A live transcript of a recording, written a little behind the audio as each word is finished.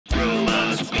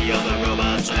robots. We are the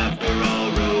robots after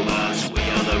all. Robots. We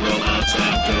are the robots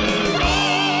after all.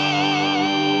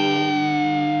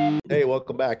 Hey,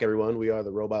 welcome back, everyone. We are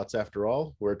the Robots After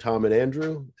All. We're Tom and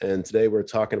Andrew, and today we're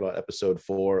talking about episode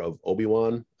 4 of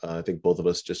Obi-Wan. I think both of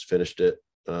us just finished it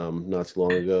not too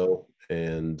long ago,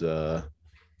 and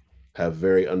have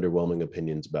very underwhelming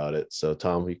opinions about it. So,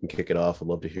 Tom, you can kick it off. I'd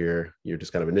love to hear your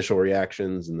just kind of initial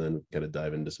reactions, and then kind of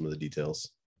dive into some of the details.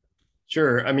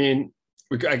 Sure. I mean,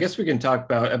 I guess we can talk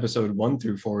about episode 1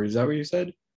 through 4. Is that what you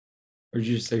said? Or did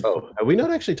you just say? Oh, have we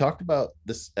not actually talked about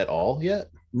this at all yet?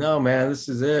 No, man, this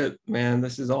is it, man.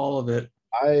 This is all of it.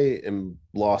 I am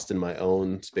lost in my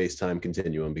own space-time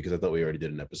continuum because I thought we already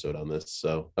did an episode on this.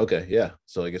 So, okay, yeah.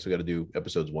 So I guess we got to do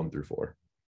episodes 1 through 4.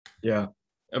 Yeah,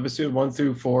 episode 1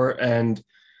 through 4. And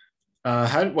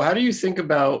how do you think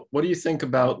about what do you think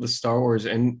about the Star Wars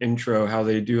intro? How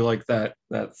they do like that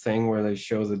thing where they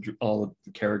show all of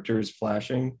the characters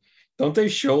flashing? Don't they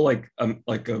show like a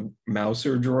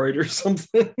mouser droid or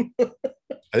something?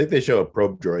 I think they show a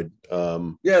probe droid.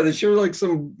 Yeah, they show like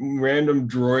some random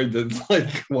droid that's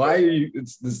like, why are you?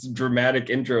 It's this dramatic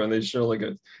intro, and they show like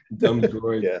a dumb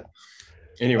droid. Yeah.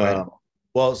 Anyway,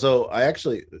 well, so I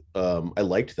actually I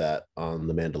liked that on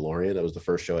The Mandalorian. That was the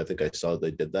first show I think I saw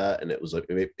they did that, and it was like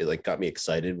it like got me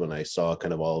excited when I saw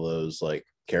kind of all those like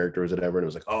characters and whatever, and it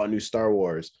was like, oh, a new Star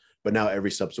Wars. But now every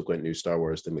subsequent new Star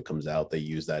Wars thing that comes out, they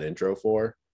use that intro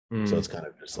for. So it's kind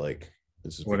of just like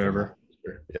this is whatever.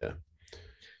 Yeah.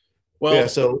 Well, yeah.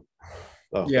 So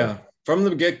yeah, from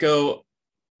the get-go,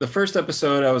 the first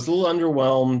episode, I was a little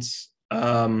underwhelmed.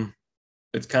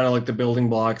 It's kind of like the building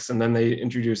blocks, and then they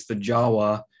introduced the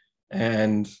Jawa,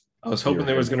 and I was hoping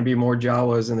there was going to be more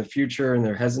Jawas in the future, and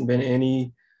there hasn't been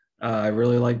any. I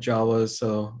really like Jawas,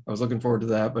 so I was looking forward to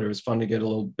that, but it was fun to get a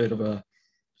little bit of a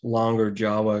longer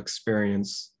Jawa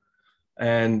experience.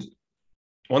 And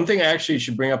one thing I actually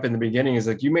should bring up in the beginning is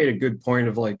like you made a good point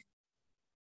of like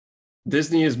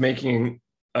Disney is making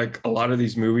like a lot of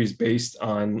these movies based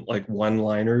on like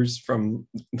one-liners from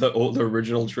the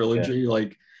original trilogy. Yeah.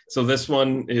 Like, so this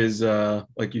one is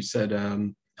like you said,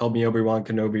 help me Obi-Wan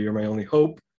Kenobi, you're my only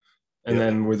hope. And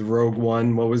then with Rogue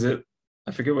One, what was it?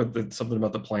 I forget something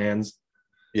about the plans.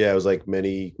 Yeah, it was like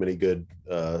many good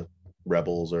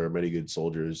rebels or many good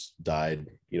soldiers died,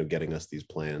 getting us these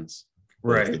plans.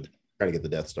 Right. Trying to get the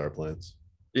Death Star plans.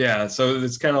 Yeah, so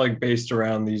it's kind of like based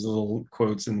around these little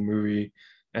quotes in the movie,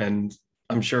 and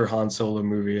I'm sure Han Solo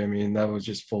movie, I mean, that was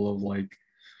just full of like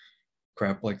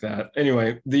crap like that.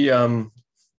 Anyway, when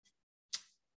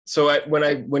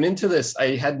I went into this,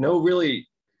 I had no really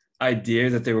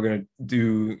idea that they were going to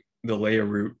do the Leia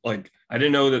route. Like, I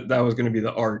didn't know that was going to be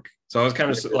the arc. So I was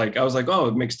kind of like, oh,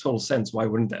 it makes total sense. Why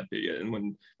wouldn't that be? And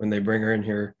when they bring her in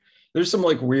here, there's some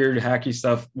like weird hacky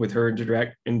stuff with her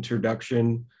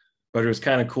introduction, but it was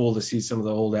kind of cool to see some of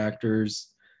the old actors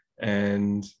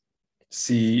and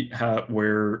see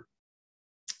where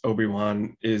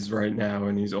Obi-Wan is right now,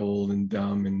 and he's old and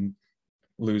dumb and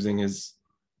losing his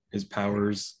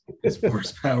powers, his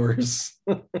Force powers.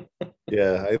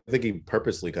 Yeah, I think he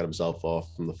purposely cut himself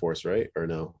off from the Force, right? Or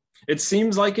no? It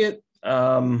seems like it.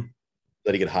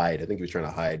 That he could hide. I think he was trying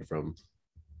to hide from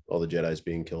all the Jedis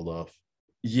being killed off.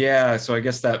 Yeah, so I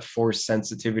guess that Force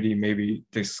sensitivity maybe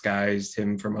disguised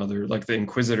him from other, like the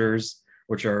Inquisitors,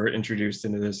 which are introduced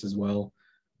into this as well.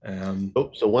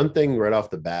 So one thing right off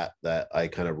the bat that I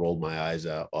kind of rolled my eyes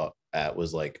at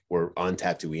was like, we're on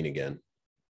Tatooine again.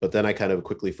 But then I kind of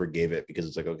quickly forgave it because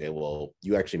it's like, okay, well,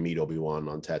 you actually meet Obi-Wan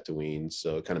on Tatooine,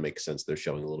 so it kind of makes sense they're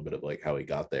showing a little bit of like how he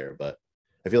got there. But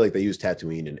I feel like they use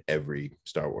Tatooine in every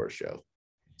Star Wars show.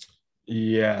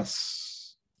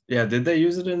 Yes. Yeah, did they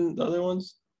use it in the other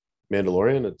ones?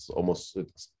 Mandalorian, it's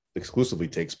exclusively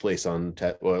takes place on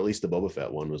well, at least the Boba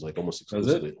Fett one was like almost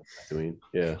exclusively on Tatooine.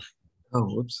 Yeah. Oh,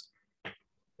 whoops.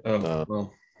 Oh,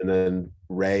 well. And then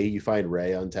Rey, you find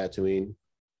Rey on Tatooine.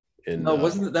 No,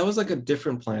 wasn't it? That was like a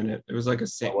different planet. It was like a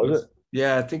same. Oh, was it?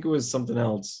 Yeah, I think it was something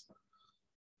else.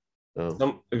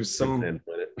 Oh, it was some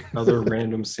other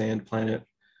random sand planet.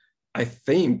 I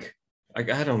think. I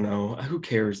don't know. Who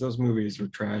cares? Those movies were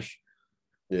trash.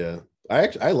 Yeah,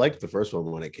 I liked the first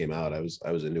one when it came out. I was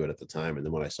into it at the time, and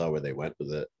then when I saw where they went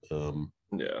with it,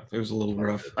 yeah, it was a little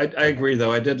rough. I agree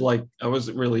though. I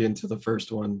was really into the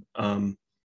first one, and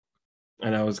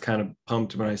I was kind of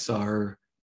pumped when I saw her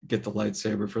get the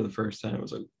lightsaber for the first time. I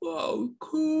was like, whoa,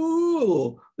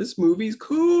 cool! This movie's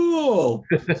cool.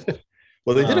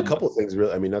 Well, they did a couple of things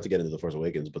really. I mean, not to get into The Force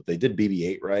Awakens, but they did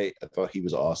BB-8 right. I thought he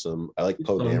was awesome. I like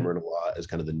Poe Dameron a lot as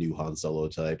kind of the new Han Solo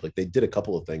type. Like they did a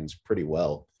couple of things pretty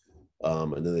well,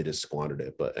 and then they just squandered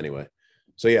it. But anyway,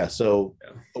 so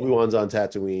Obi-Wan's on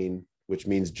Tatooine. which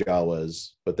means Jawas,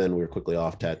 but then we were quickly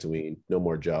off Tatooine. No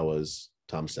more Jawas.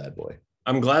 Tom Sadboy.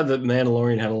 I'm glad that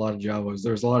Mandalorian had a lot of Jawas.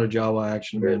 There's a lot of Jawa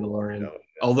action in Mandalorian.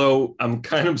 Although I'm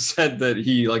kind of upset that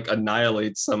he like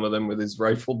annihilates some of them with his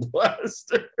rifle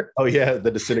blaster. Oh yeah,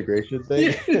 the disintegration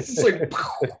thing. Yeah, it's like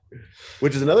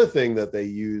which is another thing that they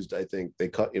used. I think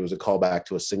it was a callback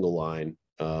to a single line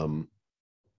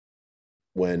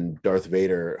when Darth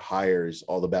Vader hires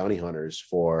all the bounty hunters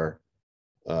for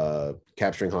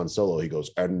capturing Han Solo. He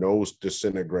goes, and those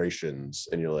disintegrations,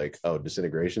 and you're like, oh,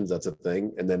 disintegrations, that's a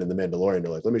thing. And then in the Mandalorian,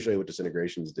 they're like, let me show you what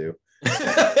disintegrations do.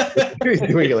 He's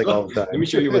doing it like all the time. Let me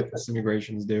show you what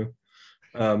disintegrations do.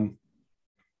 But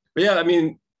yeah, I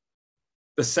mean,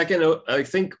 the second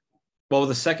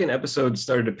episode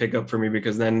started to pick up for me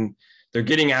because then they're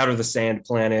getting out of the sand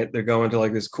planet. They're going to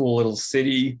like this cool little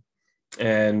city,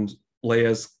 and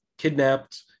Leia's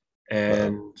kidnapped,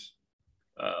 and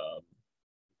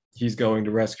he's going to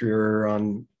rescue her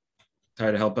on try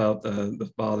to help out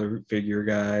the father figure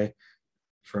guy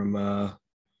from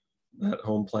that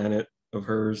home planet of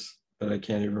hers that I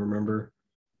can't even remember.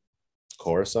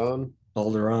 Coruscant?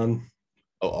 Alderaan.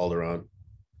 Oh, Alderaan.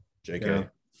 JK. Yeah.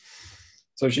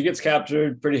 So she gets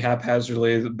captured pretty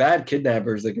haphazardly. The bad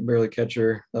kidnappers, they can barely catch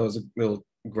her. That was a little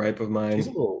gripe of mine.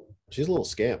 She's a little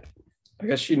scamp. I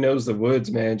guess she knows the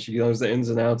woods, man. She knows the ins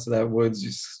and outs of that woods.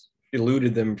 She's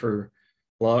eluded them for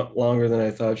longer than I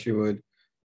thought she would.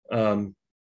 But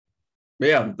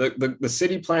yeah, the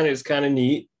city planet is kind of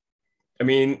neat. I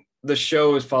mean, the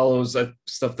show follows that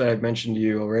stuff that I've mentioned to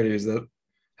you already, is that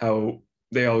how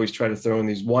they always try to throw in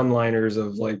these one-liners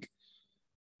of like,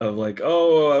 what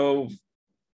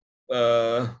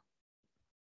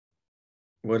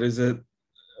is it?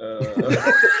 I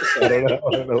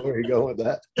don't know where you're going with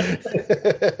that.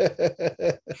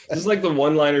 Just like the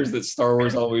one-liners that Star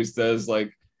Wars always does,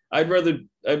 like, I'd rather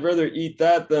eat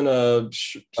that than a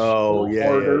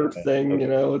harder thing, you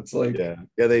know. It's like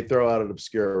they throw out an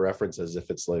obscure reference as if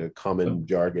it's like a common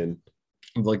jargon,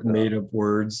 like made up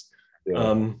words.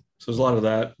 So there's a lot of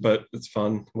that, but it's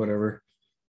fun, whatever.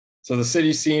 So the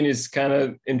city scene is kind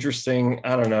of interesting.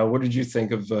 I don't know. What did you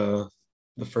think of the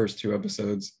first two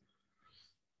episodes?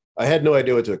 I had no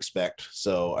idea what to expect,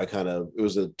 so it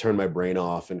was a turn my brain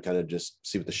off and kind of just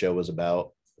see what the show was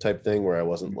about type thing, where I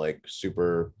wasn't like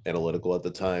super analytical at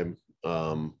the time.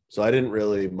 So I didn't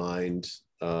really mind.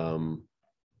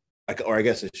 I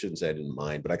guess I shouldn't say I didn't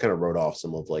mind, but I kind of wrote off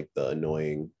some of like the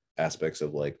annoying aspects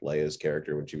of like Leia's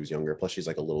character when she was younger. Plus, she's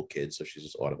like a little kid, so she's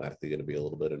just automatically going to be a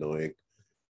little bit annoying.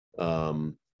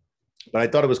 But I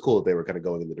thought it was cool that they were kind of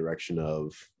going in the direction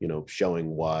of, you know, showing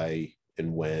why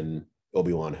and when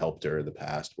Obi-Wan helped her in the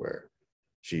past, where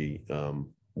she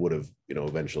would have, you know,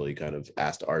 eventually kind of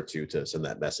asked R2 to send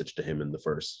that message to him in the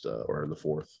first or in the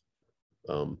fourth,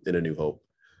 in A New Hope.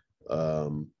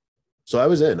 So I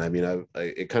was in. I mean,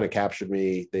 it kind of captured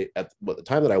me. At the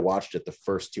time that I watched it, the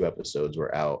first two episodes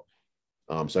were out.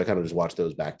 So I kind of just watched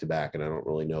those back to back, and I don't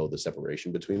really know the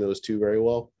separation between those two very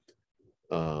well.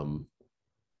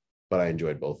 But I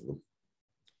enjoyed both of them.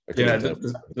 Yeah,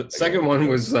 the second one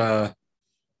was, I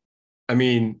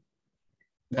mean,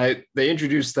 they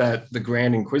introduced the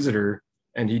Grand Inquisitor,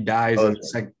 and he dies in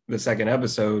the second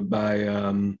episode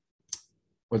by,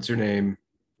 what's her name?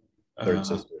 Third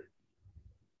sister.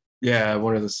 Yeah,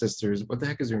 one of the sisters. What the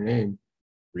heck is her name?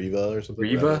 Reva or something?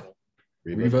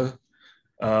 Reva.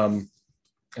 I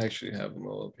actually have them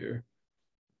all up here.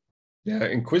 Yeah,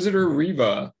 Inquisitor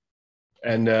Reva.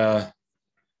 And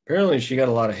apparently she got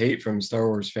a lot of hate from Star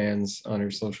Wars fans on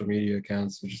her social media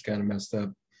accounts, which is kind of messed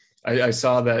up. I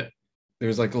saw that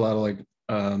there's like a lot of like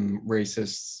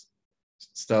racist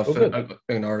stuff,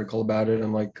 an article about it.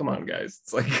 I'm like, come on, guys.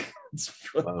 It's like, it's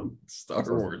Star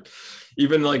Wars.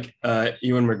 Even like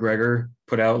Ewan McGregor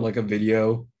put out like a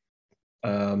video,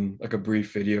 like a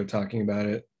brief video talking about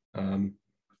it. I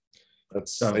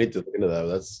need to look into that.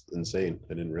 That's insane.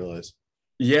 I didn't realize.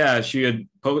 Yeah, she had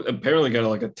apparently got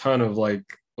like a ton of like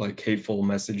hateful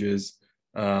messages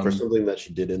for something that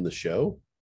she did in the show.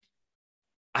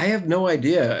 I have no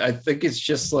idea. I think it's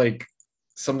just like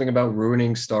something about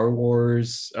ruining Star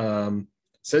Wars.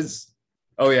 Says,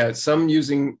 oh yeah, some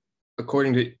using,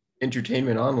 according to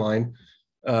Entertainment Online,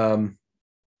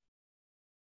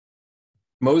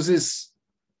 Moses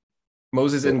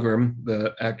Ingram,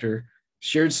 the actor,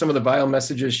 shared some of the vile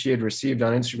messages she had received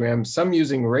on Instagram, some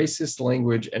using racist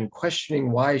language and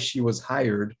questioning why she was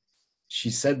hired. She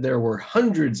said there were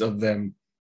hundreds of them.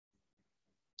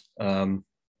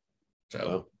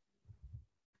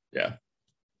 Yeah,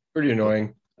 pretty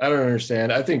annoying. I don't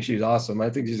understand. I think she's awesome. I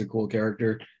think she's a cool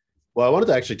character. Well, I wanted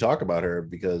to actually talk about her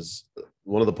because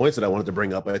one of the points that I wanted to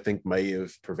bring up, I think might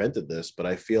have prevented this, but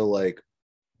I feel like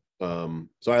so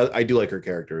I do like her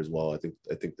character as well. I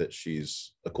think that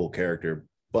she's a cool character,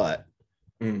 but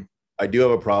Mm. I do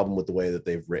have a problem with the way that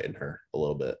they've written her a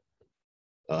little bit.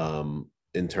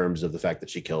 In terms of the fact that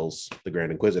she kills the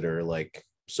Grand Inquisitor like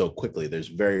so quickly. There's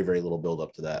very, very little build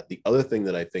up to that. The other thing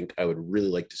that I think I would really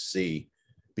like to see,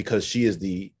 because she's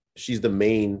the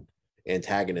main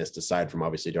antagonist aside from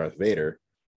obviously Darth Vader.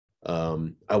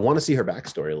 I want to see her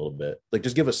backstory a little bit. Like,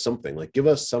 just give us something. Like, give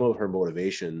us some of her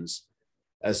motivations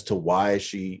as to why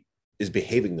she is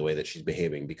behaving the way that she's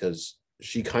behaving, because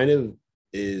she kind of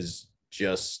is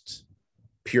just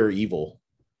pure evil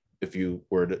if you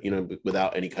were to,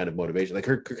 without any kind of motivation. Like,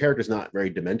 her character is not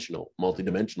very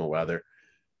multi-dimensional rather.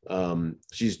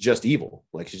 She's just evil.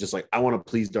 Like, she's just like, I want to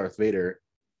please Darth Vader.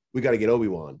 We got to get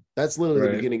Obi-Wan. That's literally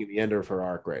the beginning and the end of her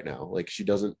arc right now. Like, she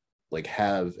doesn't like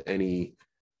have any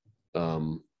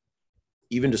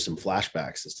even just some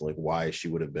flashbacks as to like why she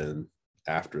would have been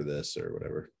after this or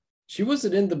whatever. She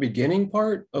wasn't in the beginning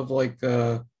part of like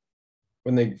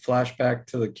when they flash back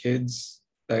to the kids,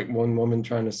 that one woman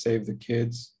trying to save the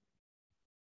kids.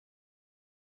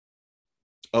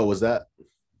 Oh, was that?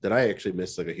 Did I actually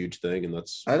miss like a huge thing? And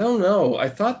that's, I don't know. I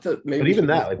thought that maybe. but even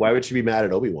that, like, why would she be mad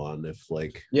at Obi-Wan if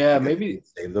like, yeah, like, maybe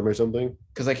save them or something?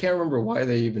 because I can't remember why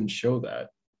they even show that.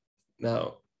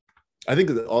 No. I think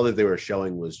that all that they were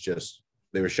showing was just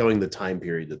they were showing the time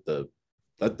period that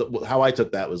how I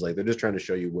took that was like they're just trying to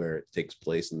show you where it takes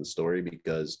place in the story,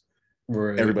 because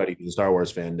everybody who's a Star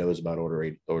Wars fan knows about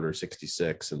Order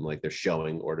 66, and like they're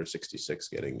showing Order 66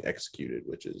 getting executed,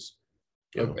 which is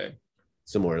okay.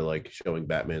 Similar to like showing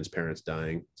Batman's parents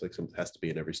dying. It's like something has to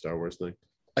be in every Star Wars thing.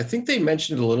 I think they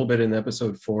mentioned it a little bit in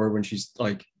episode 4 when she's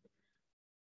like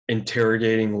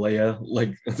interrogating Leia,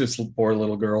 like this poor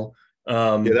little girl.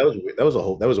 Yeah,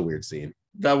 that was a weird scene.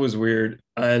 That was weird.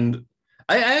 And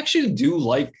I actually do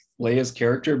like Leia's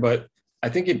character, but I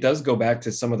think it does go back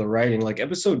to some of the writing. Like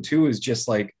episode 2 is just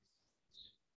like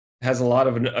has a lot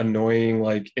of annoying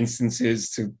like instances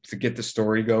to get the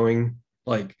story going.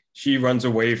 Like she runs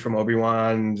away from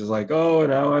Obi-Wan and is like, oh,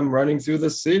 now I'm running through the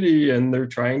city and they're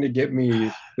trying to get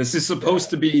me. This is supposed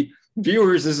to be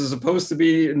viewers. This is supposed to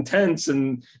be intense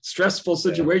and stressful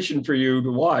situation for you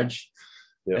to watch.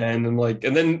 Yeah. And I'm like,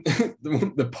 and then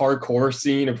the parkour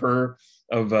scene of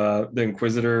the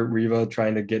Inquisitor Reva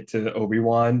trying to get to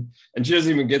Obi-Wan, and she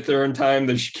doesn't even get there in time.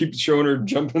 That she keeps showing her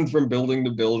jumping from building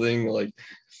to building, like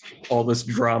all this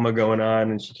drama going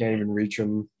on, and she can't even reach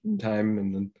him in time.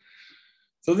 And then,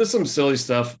 so there's some silly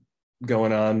stuff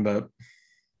going on, but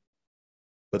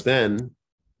then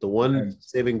the one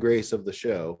saving grace of the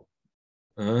show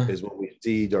is when we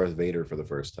see Darth Vader for the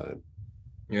first time.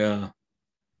 Yeah.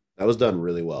 That was done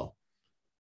really well.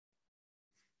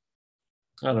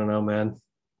 I don't know, man.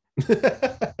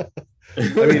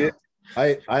 I mean,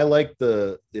 I like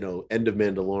the end of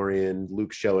Mandalorian,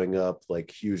 Luke showing up,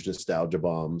 like huge nostalgia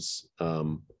bombs.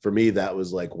 For me, that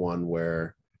was like one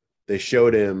where they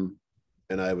showed him,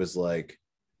 and I was like,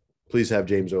 "Please have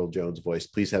James Earl Jones' voice.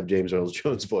 Please have James Earl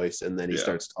Jones' voice." And then he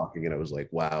starts talking, and I was like,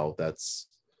 "Wow, that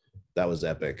was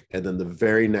epic." And then the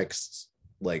very next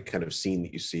like kind of scene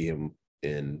that you see him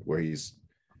in, where he's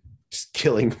just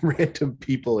killing random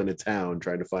people in a town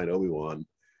trying to find Obi-Wan.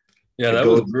 Yeah, that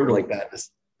was brutal. Like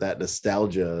that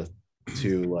nostalgia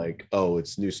to like, oh,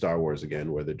 it's new Star Wars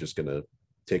again, where they're just gonna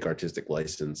take artistic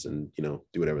license and do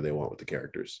whatever they want with the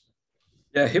characters.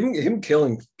 Yeah, him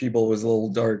killing people was a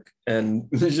little dark, and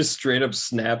he just straight up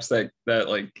snaps that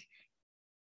like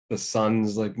the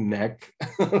son's like neck,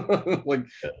 like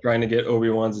trying to get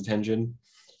Obi-Wan's attention,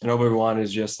 and Obi-Wan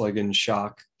is just like in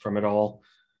shock from it all.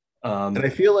 And I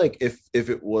feel like if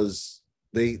it was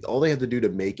all they had to do to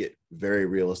make it very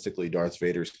realistically Darth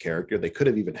Vader's character, they could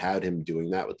have even had him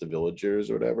doing that with the villagers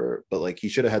or whatever. But like he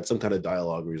should have had some kind of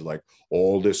dialogue where he's like,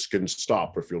 "All this can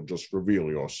stop if you'll just reveal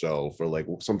yourself," or like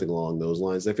something along those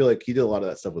lines. I feel like he did a lot of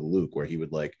that stuff with Luke, where he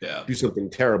would like do something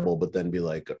terrible, but then be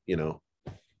like,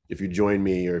 if you join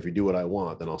me or if you do what I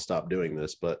want, then I'll stop doing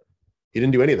this. But he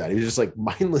didn't do any of that. He was just like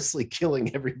mindlessly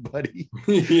killing everybody.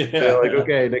 Like,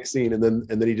 okay, next scene. And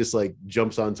then he just like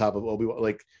jumps on top of Obi-Wan.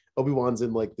 Like Obi-Wan's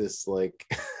in like this, like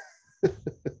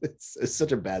it's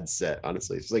such a bad set,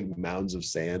 honestly. It's just like mounds of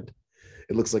sand.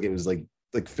 It looks like it was like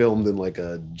filmed in like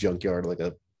a junkyard, like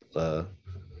a I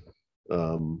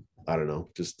don't know,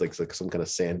 just like some kind of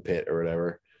sand pit or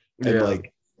whatever. And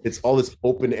like it's all this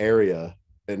open area.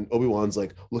 And Obi-Wan's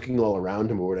like looking all around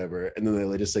him or whatever, and then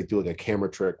they just like do like a camera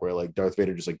trick where like Darth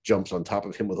Vader just like jumps on top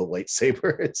of him with a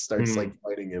lightsaber and starts like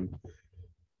fighting him.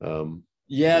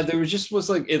 There was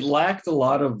like it lacked a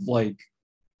lot of like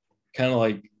kind of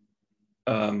like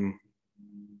um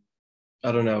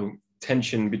I don't know,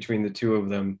 tension between the two of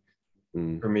them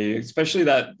Mm, for me, especially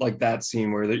that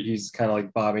scene where he's kind of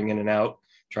like bobbing in and out,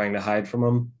 trying to hide from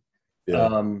him. yeah.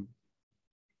 Um,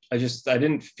 I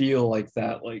didn't feel like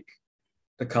that, like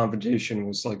the confrontation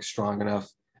was like strong enough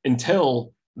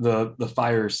until the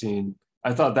fire scene.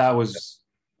 I thought that was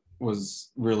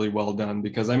really well done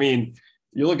because I mean,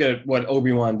 you look at what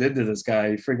Obi-Wan did to this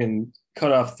guy, he freaking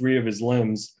cut off 3 of his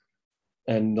limbs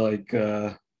and like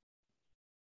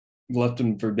left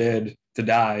him for dead to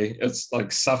die. It's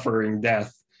like suffering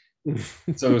death.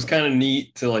 So it was kind of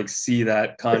neat to like see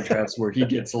that contrast where he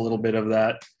gets a little bit of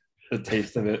that, the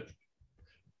taste of it.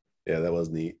 Yeah, that was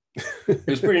neat. It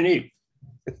was pretty neat.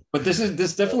 But this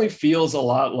definitely feels a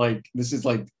lot like this is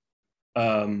like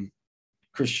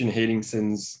Christian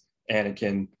Hadingson's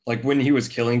Anakin. Like when he was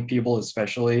killing people,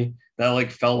 especially, that like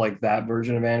felt like that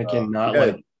version of Anakin, not yeah.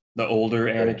 like the older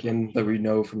Anakin that we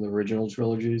know from the original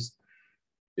trilogies.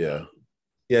 Yeah.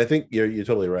 Yeah, I think you're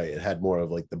totally right. It had more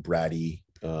of like the bratty,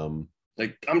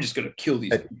 Like, I'm just gonna kill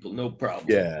these people, no problem.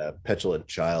 yeah, petulant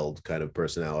child kind of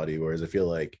personality. Whereas I feel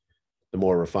like the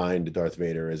more refined Darth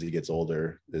Vader as he gets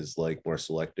older is like more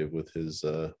selective with his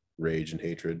rage and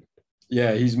hatred.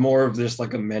 Yeah, he's more of just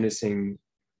like a menacing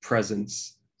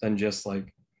presence than just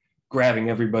like grabbing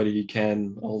everybody he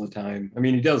can all the time. I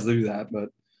mean, he does do that, but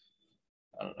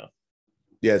I don't know.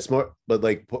 Yeah, it's more, but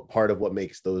like part of what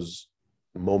makes those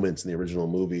moments in the original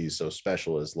movies so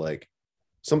special is like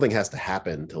something has to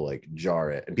happen to like jar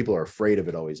it, and people are afraid of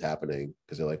it always happening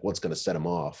because they're like, what's going to set him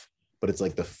off? But it's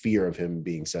like the fear of him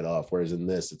being set off. Whereas in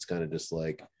this, it's kind of just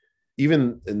like,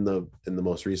 even in the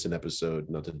most recent episode,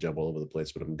 not to jump all over the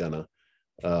place, but I'm gonna,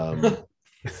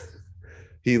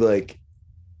 he like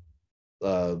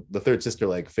the third sister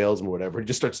like fails him or whatever, he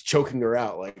just starts choking her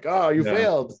out, like, oh, you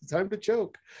failed, it's time to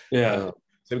choke. Yeah.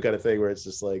 Same kind of thing where it's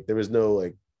just like there was no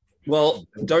like, well,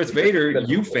 Darth Vader,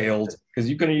 you failed because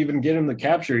you couldn't even get him to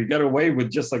capture. You got away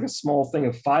with just like a small thing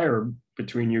of fire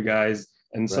between you guys,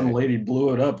 and some lady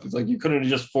blew it up. It's like you couldn't have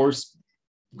just force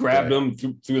grabbed him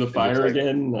through the fire like,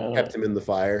 again. kept him in the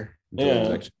fire until he was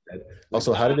actually dead.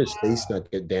 Also, how did his face not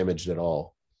get damaged at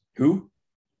all? Who?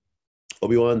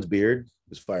 Obi-Wan's beard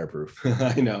is fireproof.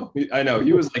 I know.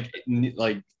 He was like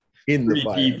in the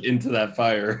fire, deep into that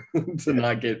fire to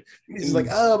not get. He's like,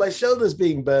 oh, my shoulder's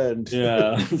being burned.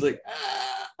 Yeah, it's like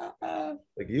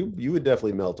like you would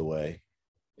definitely melt away.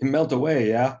 It melt away,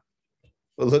 yeah.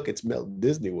 Well, look, it's Melt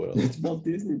Disney World. It's Melt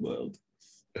Disney World.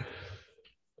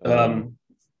 So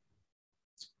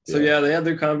yeah, they had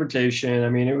their confrontation. I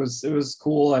mean, it was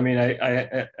cool. I mean,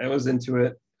 I was into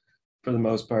it for the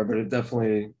most part, but it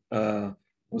definitely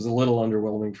was a little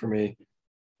underwhelming for me.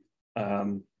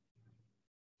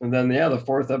 And then the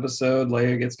 4th episode,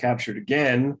 Leia gets captured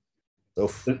again.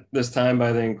 This time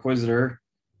by the Inquisitor,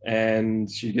 and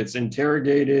she gets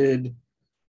interrogated.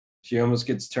 She almost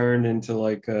gets turned into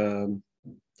like a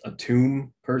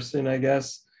tomb person, I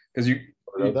guess, because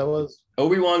that was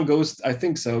Obi-Wan goes. I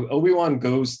think so. Obi-Wan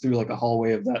goes through like a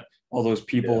hallway of all those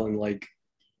people in like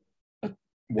a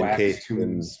wax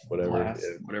tombs,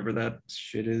 whatever that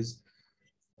shit is.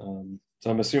 So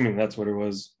I'm assuming that's what it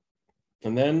was.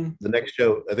 And then the next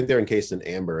show, I think they're encased in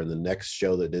amber, and the next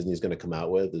show that Disney's going to come out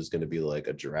with is going to be like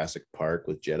a Jurassic Park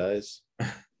with Jedis.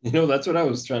 That's what I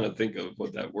was trying to think of,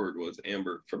 what that word was,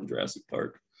 amber from Jurassic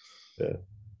Park. Yeah.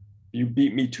 You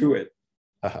beat me to it.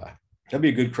 That'd be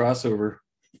a good crossover.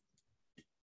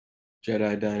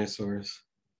 Jedi dinosaurs.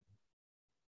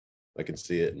 I can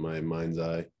see it in my mind's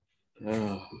eye.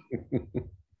 Oh.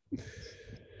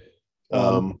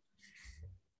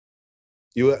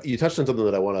 You touched on something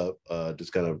that I want to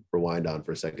just kind of rewind on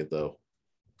for a second, though.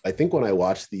 I think when I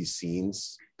watch these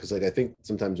scenes, because like I think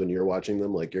sometimes when you're watching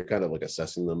them, like you're kind of like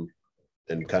assessing them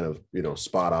and kind of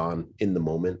spot on in the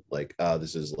moment, like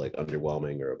this is like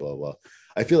underwhelming or blah blah.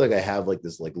 I feel like I have like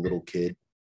this like little kid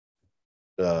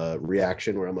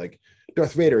reaction where I'm like,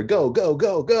 Darth Vader, go go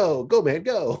go go go man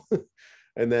go,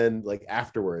 and then like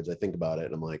afterwards I think about it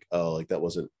and I'm like, oh, like that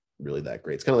wasn't really that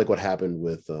great. It's kind of like what happened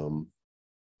with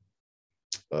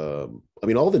I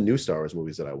mean, all the new Star Wars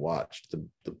movies that I watched,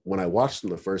 when I watched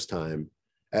them the first time,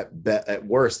 at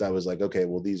worst, I was like, okay,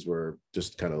 well, these were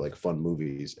just kind of like fun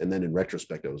movies. And then in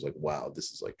retrospect, I was like, wow,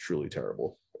 this is like truly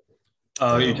terrible.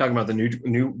 Oh, you're talking about the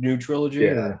new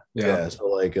trilogy? Yeah. So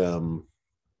like,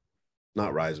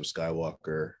 not Rise of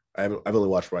Skywalker. I've only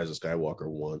watched Rise of Skywalker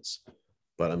once,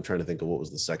 but I'm trying to think of what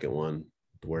was the second one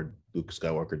where Luke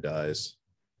Skywalker dies.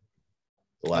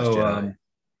 The Last Jedi.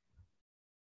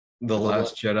 The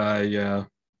Last Jedi, yeah.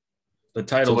 The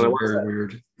titles are very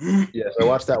weird. Yeah, so I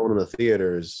watched that one in the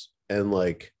theaters, and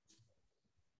like,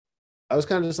 I was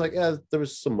kind of just like, yeah, there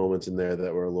was some moments in there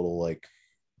that were a little like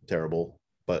terrible,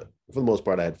 but for the most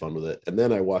part, I had fun with it. And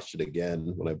then I watched it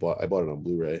again when I bought it on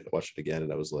Blu-ray. I watched it again,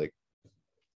 and I was like,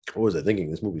 what was I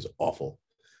thinking? This movie's awful.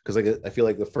 Because like I feel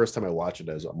like the first time I watch it,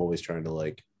 I'm always trying to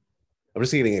like, I'm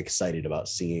just getting excited about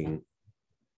seeing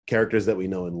characters that we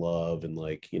know and love, and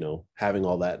like having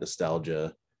all that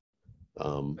nostalgia. I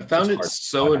found it's it hard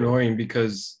so to watch. annoying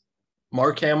because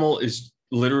Mark Hamill is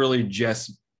literally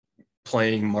just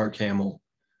playing Mark Hamill.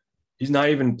 He's not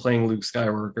even playing Luke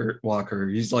Skywalker. Walker.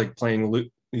 He's like playing Luke.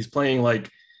 He's playing like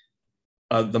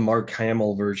the Mark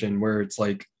Hamill version, where it's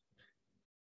like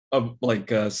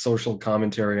a social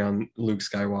commentary on Luke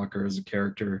Skywalker as a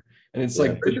character, and it's Yeah,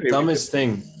 like the dumbest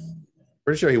thing.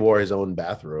 pretty sure he wore his own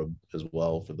bathrobe as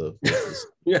well for the.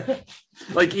 Yeah,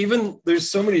 like even there's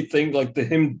so many things like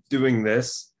him doing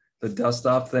this, the dust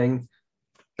off thing,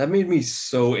 that made me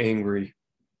so angry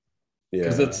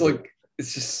because Yeah, it's like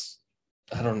it's just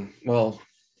I don't well,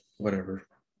 whatever.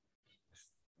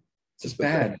 It's just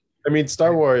bad. I mean,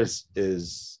 Star Wars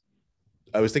is.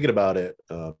 I was thinking about it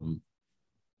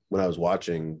when I was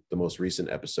watching the most recent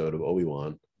episode of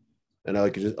Obi-Wan, and all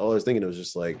I was thinking, it was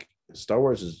just like Star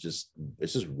Wars is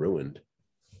it's just ruined.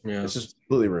 Yeah. It's just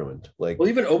completely ruined. Like, Well,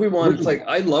 even Obi-Wan, it's like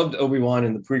I loved Obi-Wan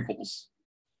in the prequels.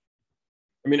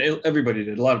 I mean, everybody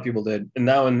did. A lot of people did. And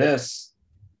now in this,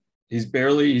 he's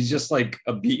just like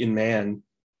a beaten man.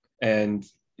 And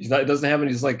doesn't have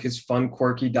any, like his fun,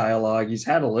 quirky dialogue. He's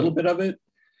had a little bit of it,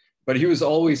 but he was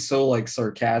always so like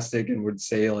sarcastic and would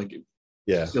say like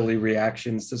yeah, silly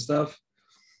reactions to stuff.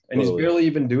 And totally. he's barely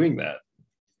even doing that.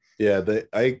 Yeah,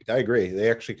 I agree. They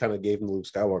actually kind of gave him the Luke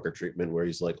Skywalker treatment where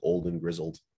he's like old and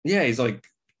grizzled. Yeah, he's like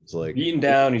It's like beaten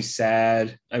down. He's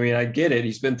sad. I mean, I get it.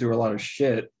 He's been through a lot of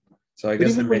shit. So I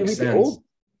guess it makes sense.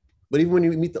 But even when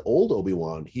you meet the old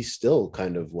Obi-Wan, he's still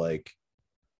kind of like,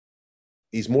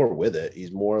 he's more with it.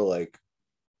 He's more like,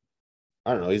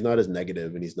 I don't know. He's not as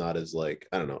negative, and he's not as like,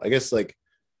 I don't know. I guess like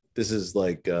this is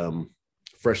like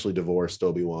freshly divorced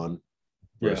Obi-Wan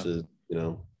versus,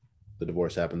 the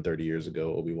divorce happened 30 years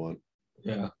ago, Obi-Wan.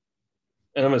 Yeah.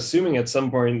 And I'm assuming at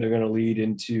some point they're going to lead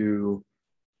into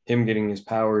him getting his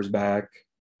powers back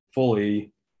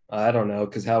fully. I don't know,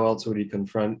 because how else would he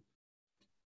confront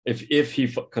if he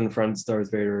confronts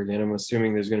Darth Vader again? I'm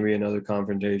assuming there's going to be another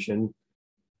confrontation.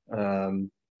 Which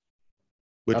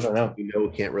I don't know.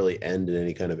 Can't really end in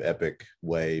any kind of epic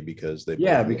way because they.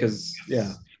 Yeah.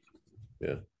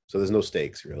 So there's no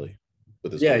stakes really.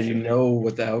 With this You know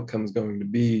what the outcome's going to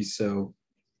be. So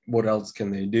what else can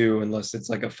they do unless it's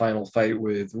like a final fight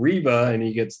with Reva and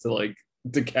he gets to like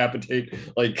decapitate,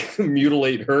 like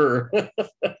mutilate her.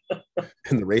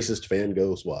 And the racist fan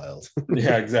goes wild.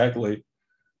 Yeah, exactly.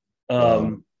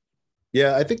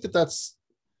 Yeah, I think that's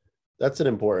an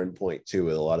important point too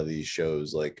with a lot of these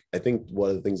shows. Like, I think one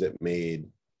of the things that made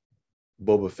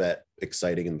Boba Fett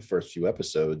exciting in the first few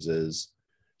episodes is,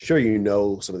 sure,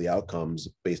 some of the outcomes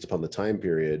based upon the time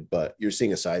period, but you're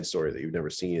seeing a side story that you've never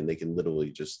seen, and they can literally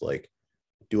just like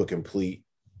do a complete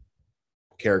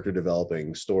character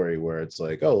developing story where it's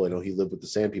like, oh, he lived with the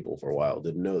Sand People for a while,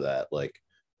 didn't know that. Like,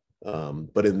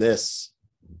 but in this,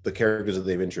 the characters that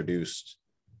they've introduced,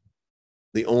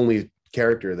 the only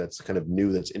character that's kind of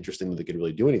new that's interesting that they could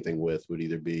really do anything with would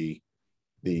either be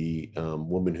the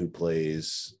woman who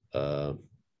plays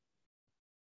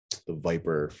the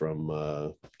Viper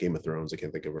from Game of Thrones. I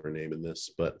can't think of her name in this,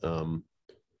 but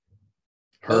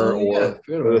her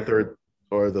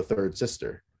or the third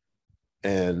sister.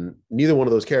 And neither one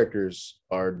of those characters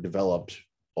are developed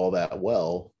all that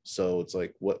well. So it's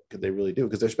like, what could they really do?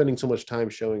 Because they're spending so much time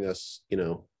showing us,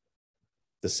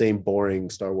 the same boring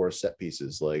Star Wars set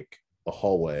pieces, like a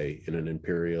hallway in an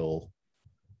Imperial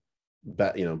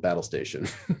battle station.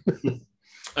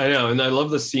 I know, and I love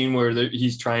the scene where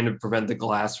he's trying to prevent the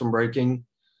glass from breaking,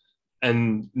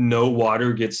 and no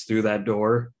water gets through that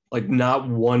door, like not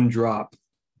one drop.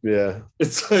 Yeah,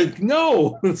 it's like,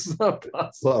 no, it's not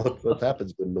possible. Well, what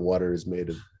happens when the water is made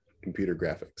of computer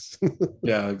graphics?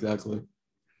 Yeah, exactly.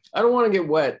 I don't want to get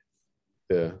wet.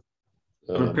 Yeah,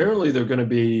 but apparently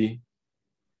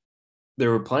they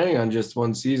were planning on just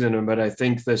one season, but I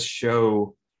think this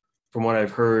show, from what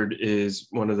I've heard, is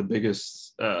one of the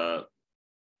biggest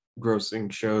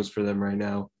grossing shows for them right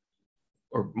now,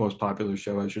 or most popular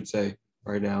show, I should say,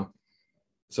 right now.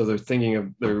 So they're thinking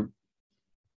of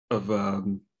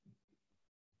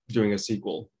doing a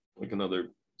sequel, like another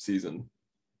season.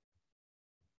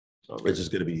 It's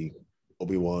just going to be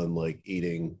Obi-Wan like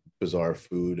eating bizarre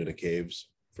food in a caves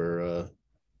for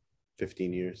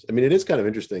 15 years. I mean, it is kind of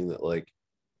interesting that like,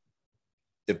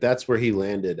 if that's where he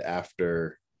landed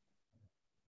after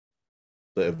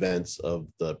the events of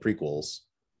the prequels,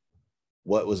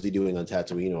 what was he doing on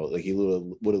Tatooine? Like he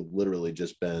would have literally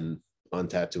just been on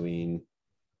Tatooine,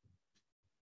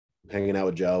 hanging out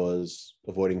with Jawas,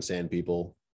 avoiding sand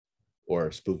people, or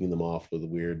spooking them off with a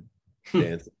weird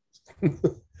dance. Yeah.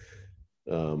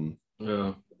 I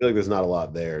feel like there's not a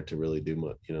lot there to really do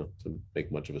much, to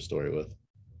make much of a story with.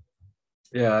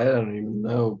 Yeah, I don't even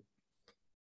know.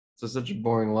 It's such a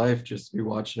boring life just to be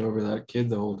watching over that kid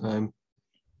the whole time.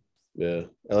 Yeah,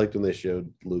 I liked when they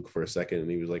showed Luke for a second and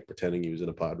he was like pretending he was in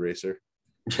a pod racer.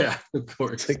 Yeah, of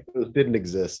course. Like it didn't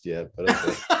exist yet, but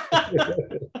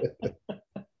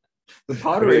The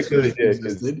pod I mean, racer it did,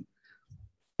 existed.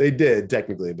 they did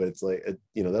technically, but it's like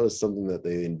that was something that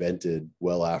they invented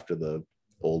well after the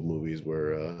old movies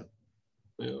were.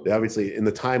 They obviously in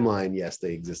the timeline, yes,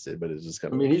 they existed, but it's just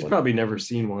kind I of. mean, he's probably never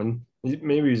seen one.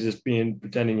 Maybe he's just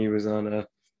pretending he was on a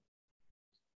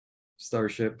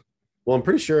starship. Well, I'm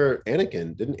pretty sure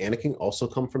didn't Anakin also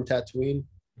come from Tatooine?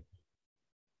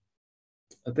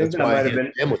 I think That's that why might his have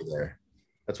been. family there.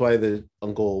 That's why the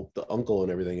uncle and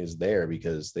everything is there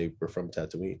because they were from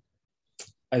Tatooine.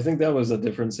 I think that was a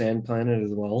different sand planet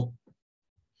as well.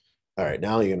 All right,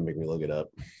 now you're gonna make me look it up.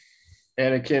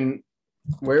 Anakin,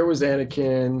 where was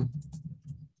Anakin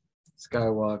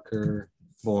Skywalker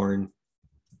born?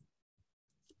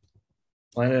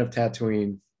 Planet of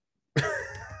Tatooine.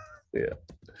 Yeah,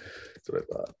 that's what I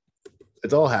thought.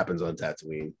 It all happens on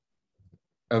Tatooine.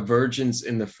 A Virgins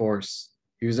in the Force.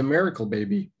 He was a miracle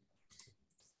baby.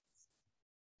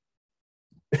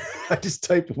 I just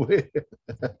typed where.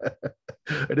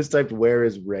 I just typed where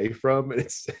is Ray from, and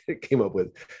it came up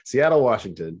with Seattle,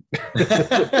 Washington.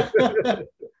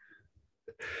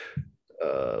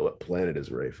 What planet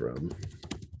is Ray from?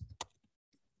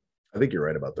 I think you're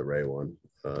right about the Ray one.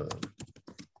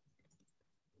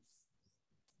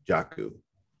 Jakku.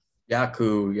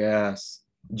 Jakku, yes.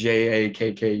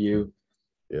 Jakku.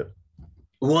 Yeah.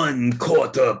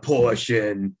 1/4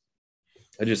 portion.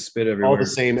 I just spit everywhere. All the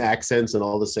same accents and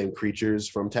all the same creatures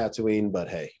from Tatooine, but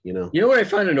hey, You know what I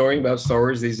find annoying about Star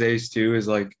Wars these days too is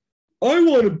like, I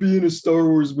want to be in a Star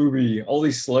Wars movie. All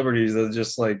these celebrities that are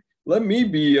just like, let me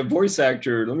be a voice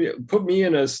actor. Let me put me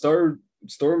in a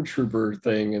stormtrooper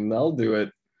thing, and I'll do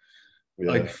it.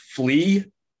 Yeah. Like Flea.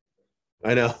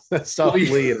 I know. I saw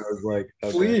Flea, and I was like,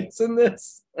 okay, Flea's in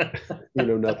this. you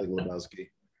know nothing, Lebowski.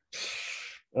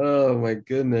 Oh my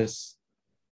goodness.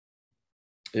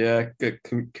 Yeah, good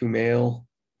Kumail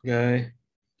guy.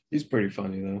 He's pretty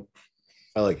funny though.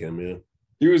 I like him, yeah.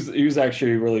 He was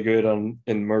actually really good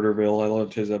in Murderville. I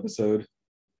loved his episode.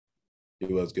 He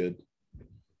was good.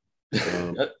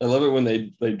 I love it when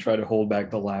they try to hold back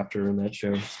the laughter in that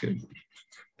show. It's good.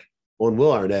 Well, and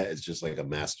Will Arnett is just like a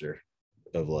master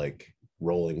of like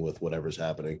rolling with whatever's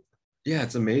happening. Yeah,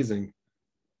 it's amazing.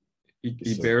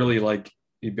 He So barely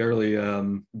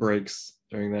breaks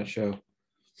during that show.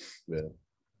 Yeah.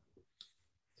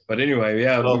 But anyway,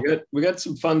 yeah, Well, we got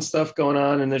some fun stuff going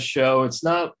on in this show. It's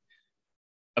not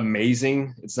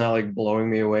amazing. It's not like blowing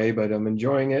me away, but I'm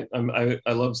enjoying it.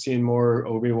 I love seeing more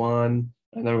Obi-Wan.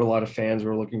 I know a lot of fans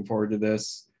were looking forward to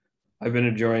this. I've been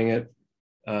enjoying it.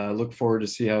 Look forward to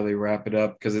see how they wrap it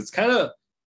up because it's kind of,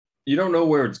 you don't know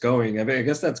where it's going. I mean, I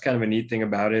guess that's kind of a neat thing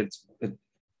about it.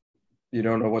 You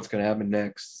don't know what's going to happen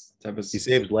next. he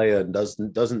saves Leia and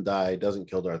doesn't die, doesn't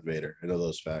kill Darth Vader. I know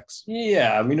those facts.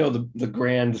 Yeah, we know the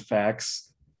grand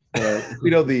facts. We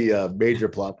know the major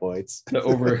plot points.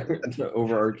 The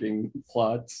overarching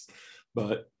plots,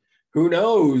 but who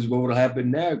knows what will happen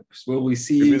next? Will we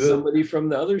see somebody from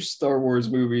the other Star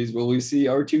Wars movies? Will we see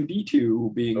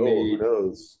R2-D2 being made? Who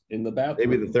knows? In the bathroom?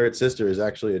 Maybe the third sister is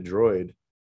actually a droid.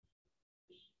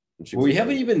 We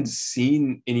haven't even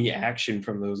seen any action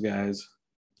from those guys.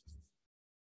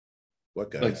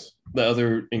 What guys? Like the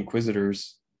other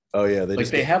Inquisitors. Oh yeah,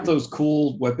 they have those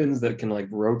cool weapons that can like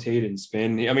rotate and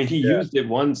spin. I mean, he used it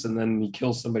once and then he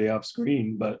kills somebody off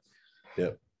screen, but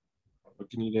yeah, what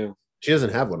can you do? She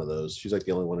doesn't have one of those. She's like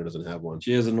the only one who doesn't have one.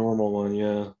 She has a normal one,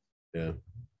 yeah. Yeah.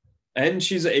 And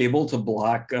she's able to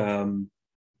block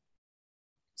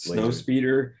snow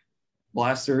speeder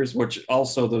blasters, which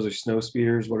also those are snow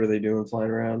speeders. What are they doing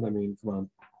flying around? I mean, come on.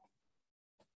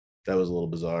 That was a little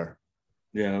bizarre.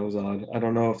 Yeah, it was odd. I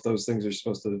don't know if those things are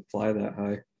supposed to fly that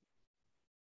high.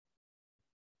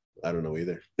 I don't know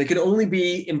either. They could only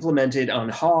be implemented on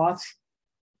Hoth.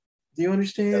 Do you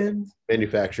understand? Yeah.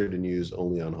 Manufactured and used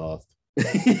only on Hoth.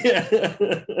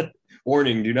 Yeah.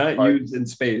 Warning, do not use in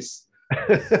space.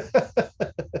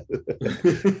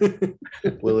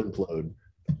 Will implode.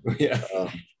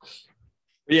 Yeah.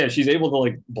 Yeah, she's able to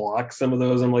like block some of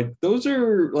those. I'm like, those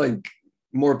are like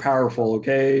more powerful,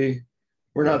 okay?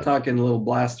 We're not Yeah. talking little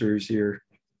blasters here.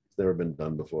 It's never been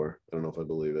done before. I don't know if I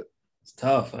believe it. It's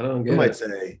tough. I don't I get might it.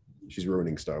 say she's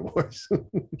ruining Star Wars.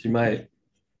 She might.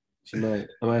 She might.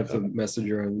 I might have to message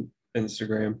her on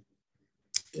Instagram.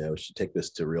 Yeah, we should take this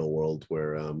to real world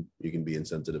where you can be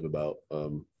insensitive about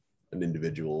an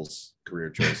individual's career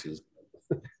choices.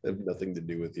 Have nothing to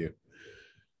do with you.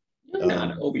 You're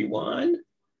not Obi-Wan.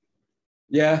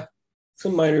 Yeah,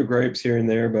 some minor gripes here and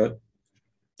there, but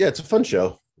Yeah, it's a fun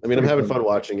show. I mean, I'm Pretty having fun. fun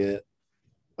watching it.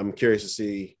 I'm curious to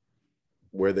see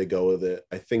where they go with it.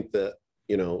 I think that,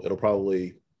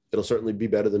 it'll certainly be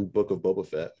better than Book of Boba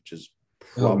Fett, which is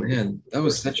oh probably man, that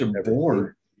was worst such a thing I've ever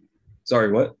bore.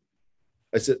 Sorry, what?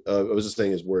 I said I was just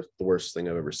saying is the worst thing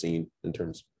I've ever seen in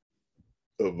terms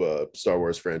of Star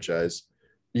Wars franchise.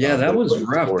 Yeah, that But it was wasn't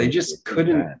rough. They boring. just It wasn't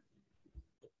couldn't. bad.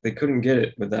 They couldn't get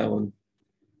it with that one.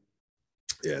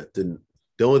 Yeah, it didn't.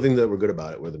 The only thing that were good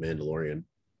about it were the Mandalorian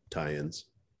tie-ins.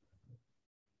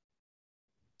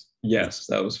 Yes,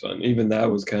 that was fun. Even that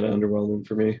was kind of underwhelming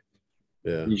for me.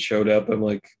 Yeah. He showed up. I'm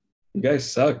like, you guys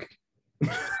suck.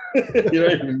 You're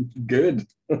not even good.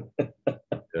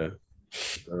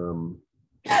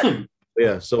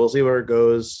 Yeah, so we'll see where it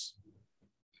goes.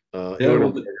 Yeah,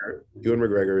 Ewan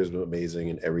McGregor is amazing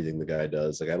in everything the guy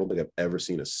does. Like, I don't think I've ever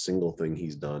seen a single thing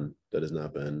he's done that has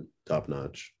not been top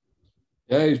notch.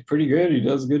 Yeah, he's pretty good. He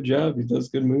does a good job. He does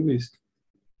good movies.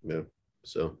 Yeah.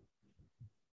 So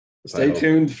Stay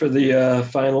tuned for the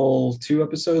final 2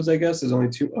 episodes, I guess. There's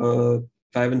only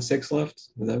 5 and 6 left.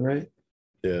 Is that right?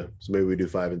 Yeah. So maybe we do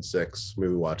 5 and 6.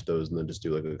 Maybe we watch those and then just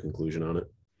do like a conclusion on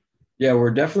it. Yeah,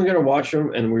 we're definitely going to watch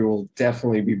them, and we will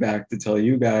definitely be back to tell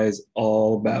you guys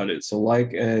all about it. So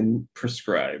like and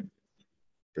prescribe,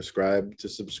 Prescribe to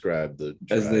subscribe,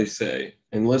 as they say,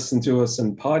 and listen to us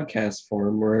in podcast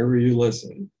form wherever you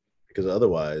listen. because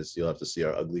otherwise you'll have to see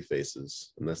our ugly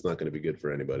faces, and that's not going to be good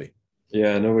for anybody.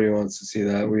 Yeah, nobody wants to see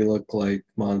that. We look like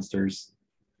monsters.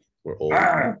 We're old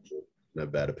Ah! and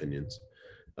have bad opinions.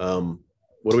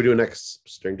 What are we doing next?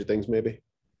 Stranger Things, maybe?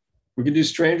 We could do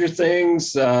Stranger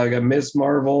Things. I got Miss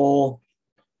Marvel.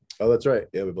 Oh, that's right.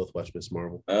 Yeah, we both watched Miss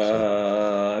Marvel.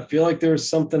 So, I feel like there's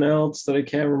something else that I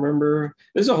can't remember.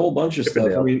 There's a whole bunch of stuff.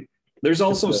 Chippendale. I mean, there's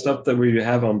also Chippendale. stuff that we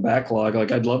have on backlog.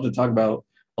 Like I'd love to talk about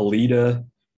Alita,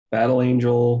 Battle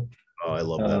Angel, oh, I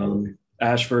love that movie.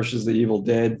 Ash versus the Evil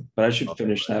Dead, but I should Oh,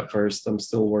 finish right. that first. I'm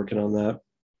still working on that.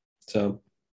 So,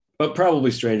 but probably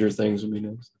Stranger Things would be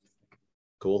next.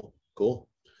 Cool. All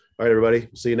right, everybody.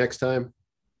 See you next time.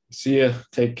 See ya.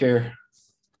 Take care.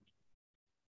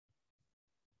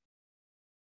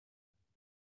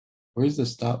 Where's the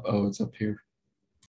stop? Oh, it's up here.